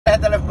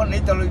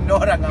telefonito lo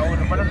ignoran a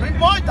uno, pero no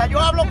importa, yo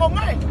hablo con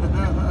él.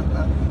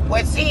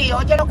 Pues sí,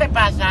 oye lo que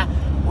pasa,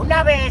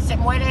 una vez se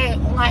muere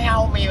un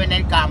ahijado mío en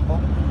el campo,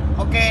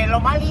 porque lo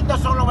más lindo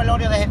son los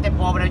velorios de gente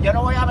pobre. Yo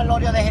no voy a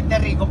velorios de gente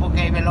rico,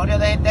 porque el velorio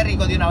de gente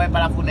rico de una vez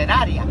para la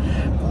funeraria.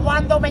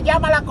 Cuando me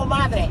llama la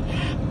comadre,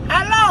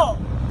 ¡aló!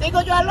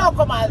 Digo yo, ¡aló,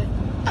 comadre!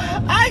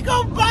 ¡Ay,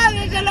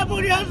 compadre, se le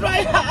murió su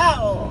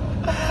ahijado!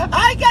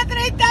 ¡Ay, qué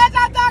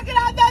tristeza tan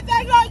grande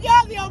tengo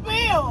yo, Dios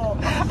mío!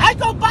 ¡Ay,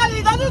 compadre,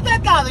 ¿y dónde usted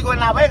está? Digo, en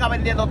La Vega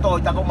vendiendo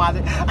torta,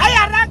 comadre. ¡Ay,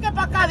 arranque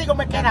para acá! Digo,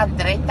 me quedan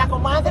 30,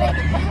 comadre.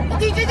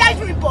 Dice, ya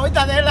eso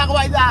importa de la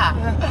guaidad.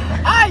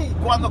 ¡Ay!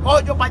 Cuando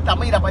cojo yo para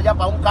Altamira, para allá,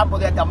 para un campo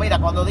de Altamira,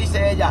 cuando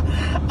dice ella,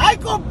 ¡ay,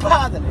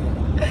 compadre!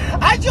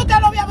 Ay, si usted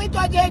lo había visto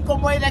ayer,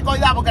 como él le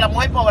cuidaba, porque la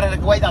mujer pobre le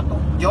cuida todo.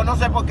 Yo no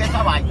sé por qué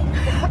esa vaina.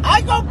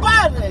 ¡Ay,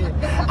 compadre!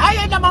 ¡Ay,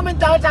 ella me ha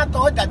aumentado esa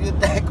torta de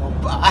usted,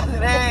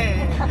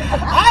 compadre!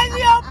 ¡Ay,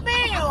 Dios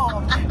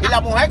mío! Y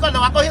la mujer cuando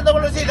va cogiendo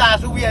velocidad,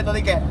 subiendo,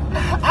 dice,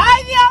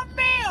 ¡ay, Dios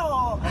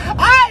mío!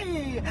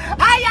 ¡Ay!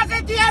 ¡Ay,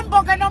 hace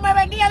tiempo que no me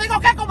venía!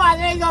 Digo, ¿qué,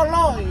 comadre? ¡Ay,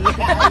 dolor!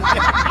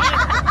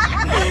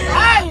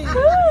 ¡Ay!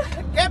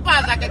 ¿Qué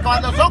pasa? Que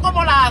cuando son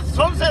como las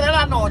 11 de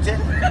la noche,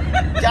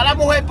 ya la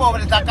mujer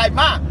pobre está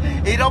caimada.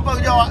 Y no,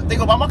 pues yo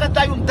digo, vamos a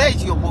cantar un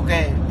tercio,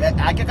 porque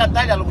hay que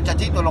cantarle a los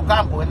muchachitos en los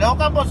campos. En esos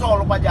campos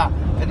solo para allá,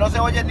 que no se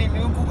oye ni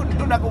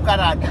una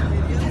cucaracha.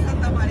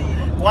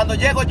 Cuando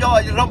llego yo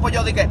y rompo,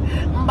 yo dije,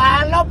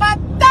 van los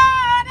pastores,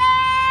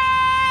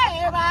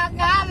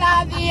 van a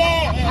las 10.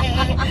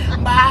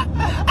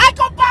 ¡Ay,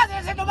 compadre,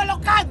 ese no me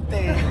lo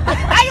cante!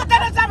 ¡Ay, usted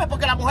no sabe!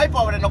 Porque la mujer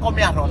pobre no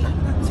come arroz.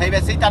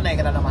 Cervecita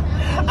negra nada más.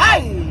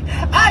 ¡Ay!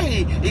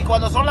 ¡Ay! Y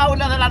cuando son las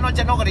 1 de la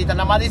noche no gritan,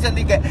 nada más dicen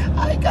que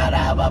 ¡ay,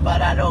 caramba,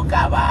 para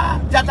nunca más!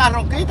 Ya está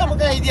ronquita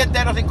porque hay día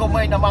entero sin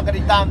comer y nada más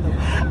gritando.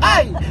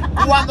 ¡Ay!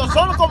 Cuando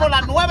son como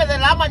las 9 de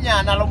la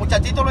mañana, los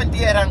muchachitos lo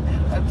entierran,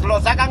 lo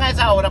sacan a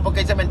esa hora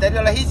porque el cementerio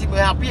es lejísimo y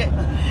es a pie.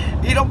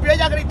 Y rompió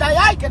ella a gritar,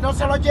 ¡ay, que no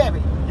se lo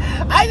lleve!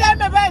 ¡Ay,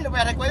 déjeme verlo!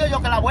 Me recuerdo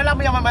yo que la abuela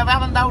mía me había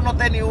mandado unos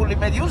tenis y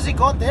me dio un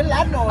cicote en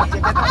la noche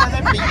que no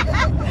me despide.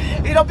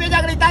 Y rompió ella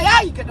a gritar,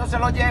 ¡ay, que no se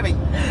lo lleven!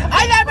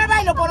 ¡Ay, déjeme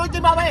verlo por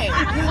última vez!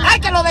 ¡Ay,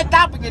 que lo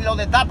destapen! Y lo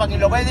destapan y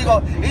lo ve y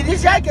digo, y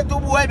dice, ¡ay, que tú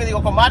vuelves!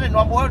 Digo, comadre,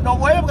 no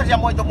vuelve porque se ha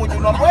muerto mucho y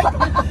no ha muerto.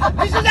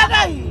 Dice, ¡ya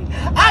ahí!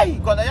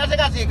 ¡Ay! Cuando ellos hacen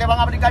así, que van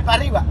a brincar para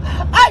arriba.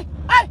 ¡Ay!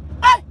 ¡Ay!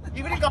 ¡Ay!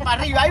 Y brincan para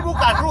arriba, ahí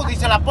buscan Rudy y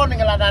se la ponen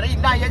en la nariz,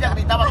 nada, y ella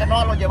gritaba que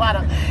no lo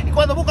llevaran. Y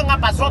cuando buscan a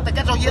Pasote, que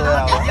esos hieden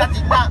aquel día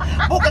sin nada,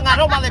 buscan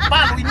aroma de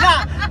palo y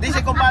nada.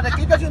 Dice, compadre,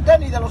 quítase un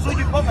tenis de lo suyo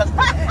y póngase.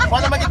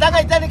 Cuando me quitan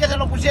el tenis que se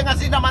lo pusieron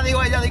así, nada más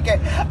dijo ella, dije,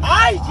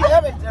 ¡ay,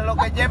 llévense lo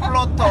que ya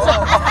explotó!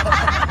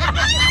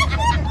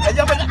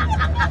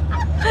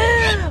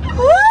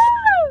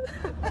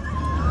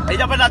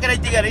 Ella pensaba que era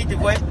el tiguerito y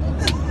fue.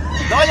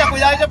 No, ya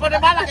cuidado y se pone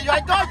mala, que yo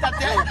hay torta,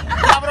 aquí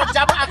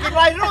no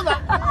hay ruda.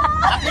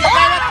 Aquí no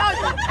cae la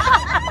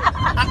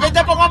torta. Aquí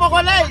te pongamos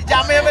con ley.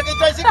 Ya me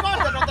quitó el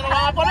cipote, no te lo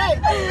van a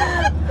poner.